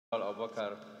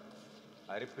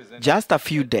Just a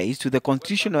few days to the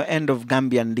constitutional end of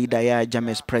Gambian leader Yahya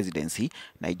Jammeh's presidency,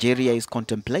 Nigeria is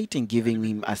contemplating giving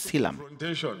him asylum.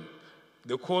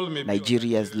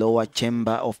 Nigeria's lower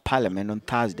chamber of parliament on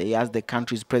Thursday asked the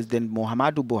country's President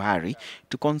Muhammadu Buhari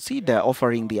to consider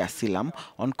offering the asylum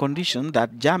on condition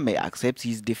that Jammeh accepts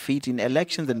his defeat in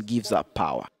elections and gives up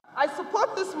power. I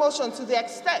support this motion to the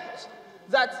extent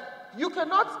that you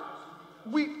cannot.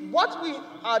 What we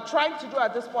are trying to do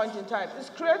at this point in time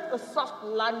is create a soft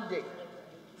landing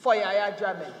for Yahya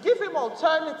Jammeh. Give him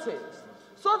alternatives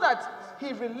so that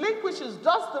he relinquishes,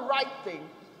 does the right thing,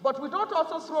 but we don't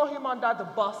also throw him under the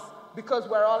bus because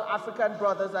we're all African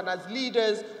brothers, and as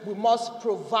leaders, we must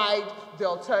provide the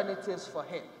alternatives for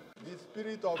him.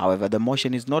 However, the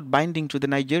motion is not binding to the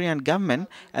Nigerian government,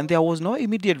 and there was no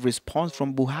immediate response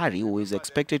from Buhari, who is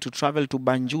expected to travel to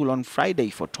Banjul on Friday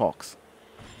for talks.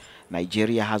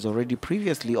 Nigeria has already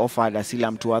previously offered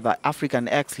asylum to other African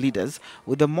ex-leaders,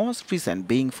 with the most recent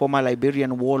being former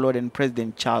Liberian warlord and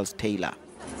President Charles Taylor.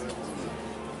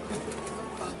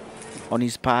 On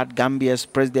his part, Gambia's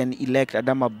President-elect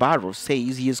Adama Barrow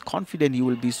says he is confident he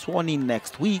will be sworn in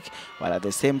next week, while at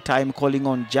the same time calling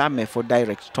on Jammeh for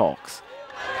direct talks.